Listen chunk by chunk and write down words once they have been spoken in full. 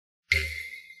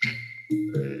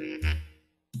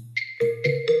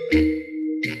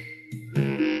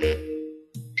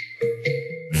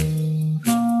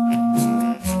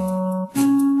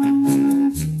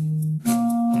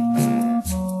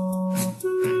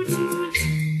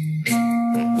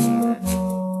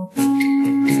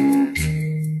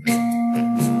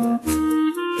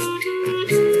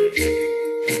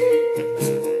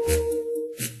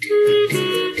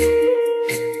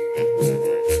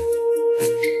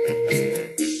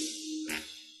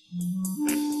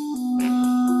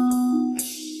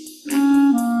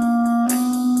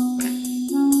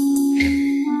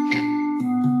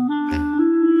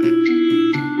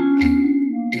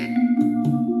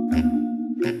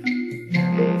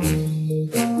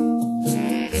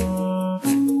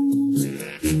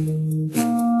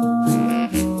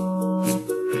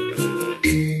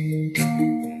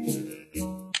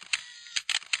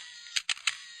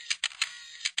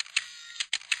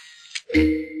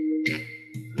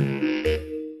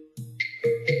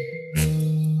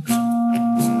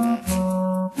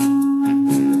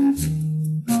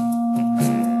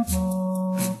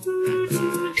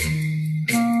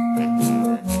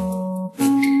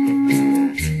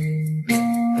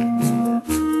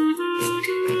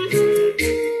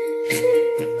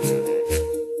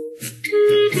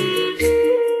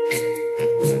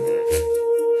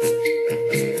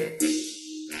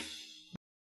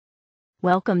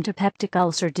Welcome to Peptic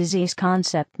Ulcer Disease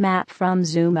Concept Map from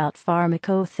Zoom Out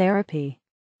Pharmacotherapy.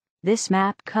 This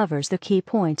map covers the key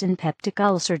points in peptic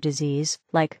ulcer disease,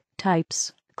 like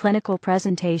types, clinical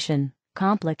presentation,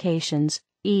 complications,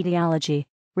 etiology,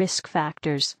 risk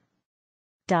factors,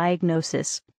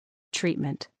 diagnosis,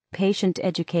 treatment, patient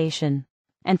education,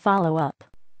 and follow-up.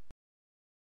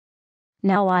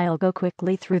 Now I'll go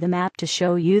quickly through the map to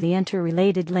show you the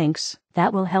interrelated links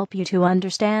that will help you to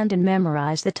understand and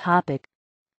memorize the topic.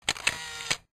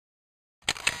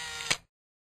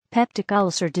 Peptic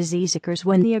ulcer disease occurs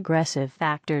when the aggressive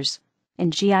factors in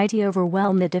GIT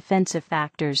overwhelm the defensive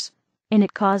factors in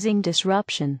it, causing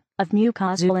disruption of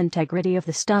mucosal integrity of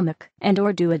the stomach and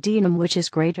or duodenum, which is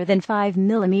greater than 5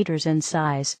 mm in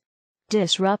size.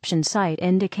 Disruption site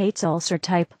indicates ulcer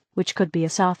type, which could be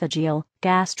esophageal,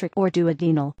 gastric or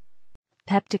duodenal.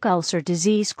 Peptic ulcer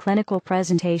disease clinical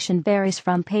presentation varies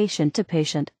from patient to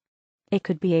patient. It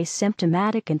could be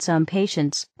asymptomatic in some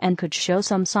patients and could show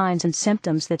some signs and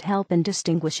symptoms that help in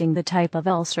distinguishing the type of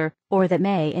ulcer, or that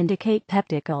may indicate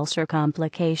peptic ulcer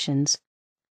complications.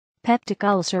 Peptic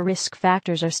ulcer risk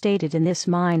factors are stated in this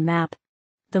mind map.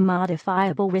 The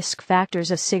modifiable risk factors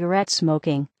of cigarette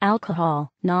smoking,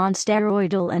 alcohol,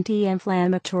 non-steroidal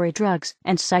anti-inflammatory drugs,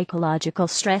 and psychological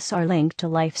stress are linked to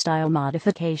lifestyle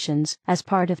modifications as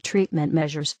part of treatment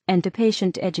measures and to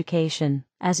patient education,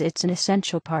 as it's an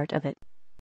essential part of it.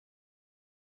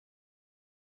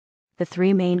 The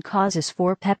three main causes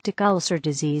for peptic ulcer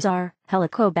disease are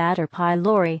Helicobacter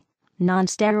pylori,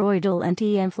 non-steroidal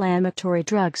anti-inflammatory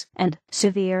drugs, and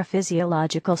severe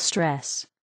physiological stress.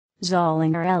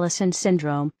 Zollinger-Ellison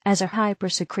syndrome, as a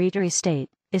hypersecretory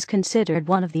state, is considered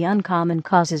one of the uncommon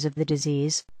causes of the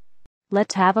disease.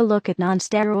 Let's have a look at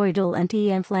non-steroidal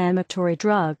anti-inflammatory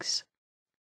drugs.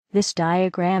 This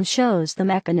diagram shows the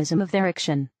mechanism of their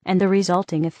action and the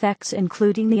resulting effects,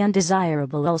 including the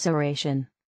undesirable ulceration.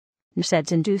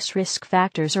 NSAIDs-induced risk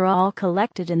factors are all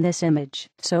collected in this image,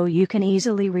 so you can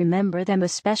easily remember them,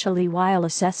 especially while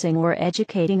assessing or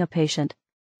educating a patient.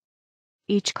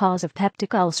 Each cause of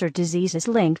peptic ulcer disease is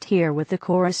linked here with the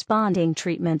corresponding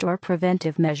treatment or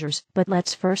preventive measures, but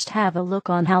let's first have a look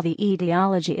on how the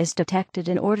etiology is detected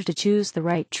in order to choose the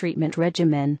right treatment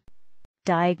regimen.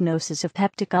 Diagnosis of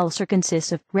peptic ulcer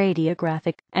consists of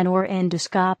radiographic and or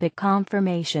endoscopic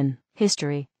confirmation,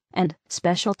 history, and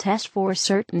special test for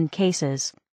certain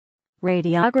cases.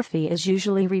 Radiography is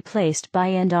usually replaced by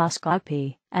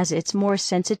endoscopy, as it's more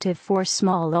sensitive for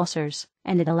small ulcers,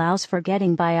 and it allows for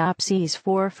getting biopsies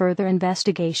for further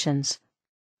investigations.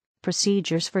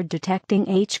 Procedures for detecting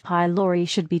H. pylori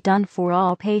should be done for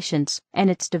all patients, and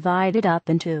it's divided up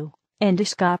into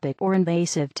endoscopic or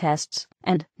invasive tests,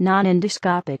 and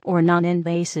non-endoscopic or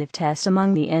non-invasive tests.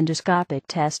 Among the endoscopic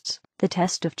tests, the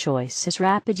test of choice is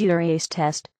rapid urease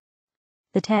test.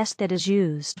 The test that is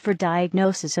used for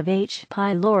diagnosis of H.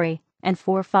 pylori and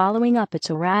for following up its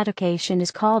eradication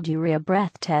is called urea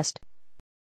breath test.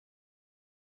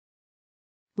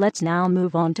 Let's now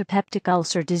move on to peptic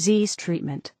ulcer disease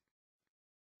treatment.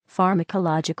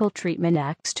 Pharmacological treatment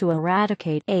acts to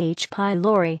eradicate H.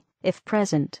 pylori, if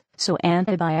present, so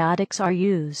antibiotics are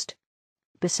used.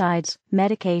 Besides,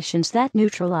 medications that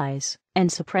neutralize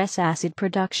and suppress acid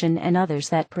production and others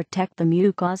that protect the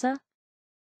mucosa.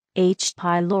 H.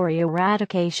 pylori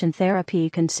eradication therapy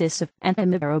consists of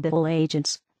antimicrobial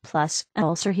agents, plus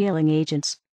ulcer healing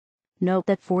agents. Note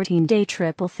that 14-day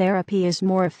triple therapy is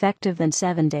more effective than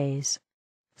 7 days.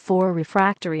 For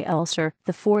refractory ulcer,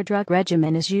 the 4-drug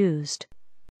regimen is used.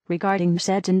 Regarding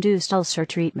NSAIDs-induced ulcer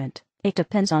treatment, it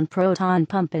depends on proton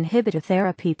pump inhibitor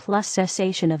therapy plus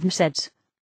cessation of NSAIDs.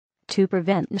 To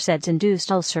prevent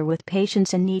NSAIDs-induced ulcer with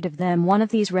patients in need of them, one of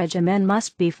these regimen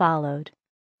must be followed.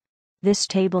 This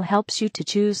table helps you to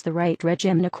choose the right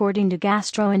regimen according to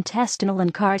gastrointestinal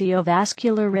and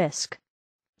cardiovascular risk.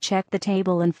 Check the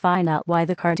table and find out why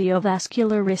the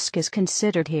cardiovascular risk is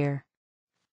considered here.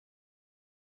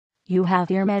 You have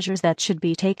here measures that should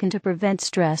be taken to prevent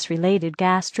stress-related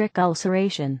gastric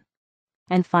ulceration.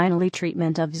 And finally,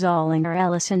 treatment of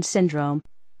Zollinger-Ellison syndrome.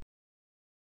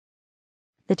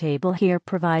 The table here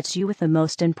provides you with the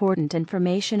most important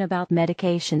information about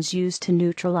medications used to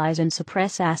neutralize and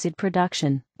suppress acid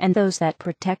production, and those that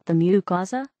protect the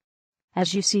mucosa.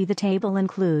 As you see, the table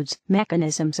includes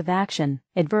mechanisms of action,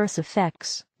 adverse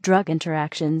effects, drug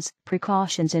interactions,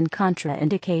 precautions and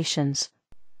contraindications.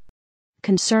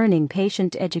 Concerning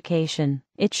patient education,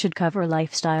 it should cover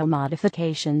lifestyle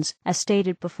modifications, as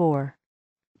stated before.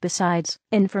 Besides,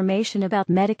 information about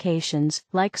medications,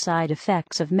 like side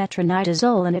effects of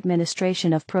metronidazole and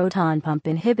administration of proton pump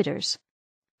inhibitors.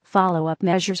 Follow-up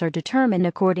measures are determined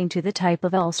according to the type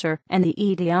of ulcer and the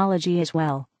etiology as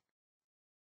well.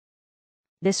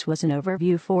 This was an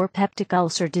overview for peptic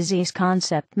ulcer disease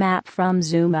concept map from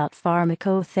Zoom Out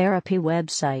Pharmacotherapy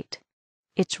website.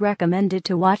 It's recommended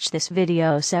to watch this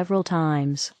video several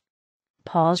times.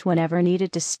 Pause whenever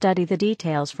needed to study the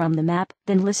details from the map,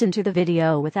 then listen to the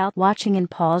video without watching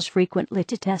and pause frequently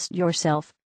to test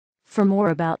yourself. For more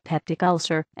about peptic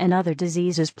ulcer and other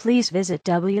diseases, please visit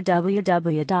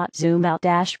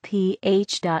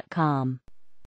www.zoomout-ph.com.